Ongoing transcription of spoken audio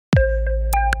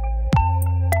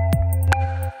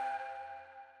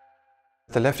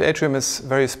The left atrium is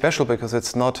very special because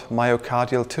it's not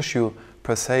myocardial tissue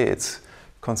per se. It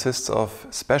consists of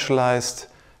specialized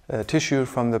tissue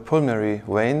from the pulmonary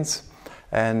veins,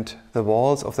 and the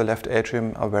walls of the left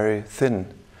atrium are very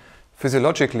thin.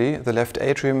 Physiologically, the left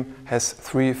atrium has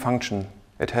three functions.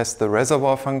 It has the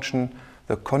reservoir function,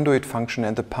 the conduit function,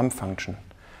 and the pump function.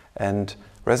 And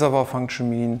reservoir function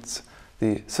means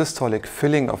the systolic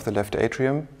filling of the left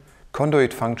atrium.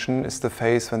 Conduit function is the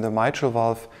phase when the mitral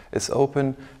valve is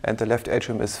open and the left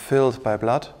atrium is filled by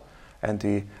blood. And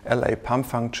the LA pump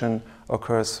function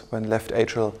occurs when left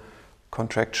atrial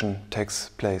contraction takes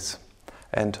place.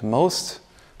 And most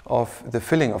of the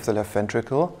filling of the left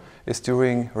ventricle is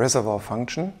during reservoir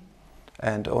function,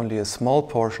 and only a small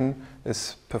portion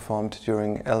is performed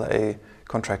during LA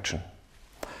contraction.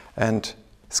 And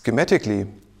schematically,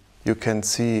 you can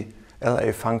see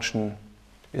LA function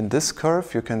in this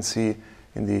curve. You can see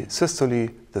in the systole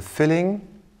the filling,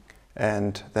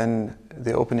 and then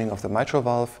the opening of the mitral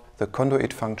valve, the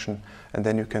conduit function, and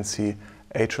then you can see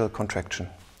atrial contraction.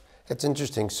 It's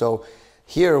interesting. So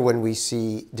here when we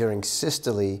see during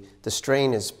systole, the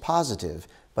strain is positive,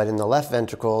 but in the left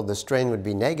ventricle, the strain would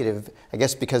be negative, I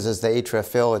guess because as the atria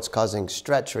fill, it's causing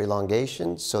stretch or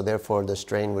elongation, so therefore the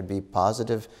strain would be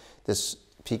positive, this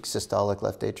peak systolic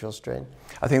left atrial strain?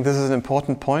 I think this is an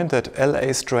important point, that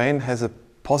LA strain has a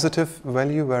positive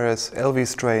value, whereas LV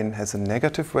strain has a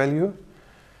negative value.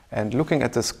 And looking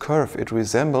at this curve, it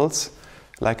resembles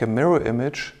like a mirror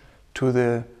image to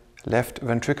the left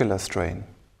ventricular strain.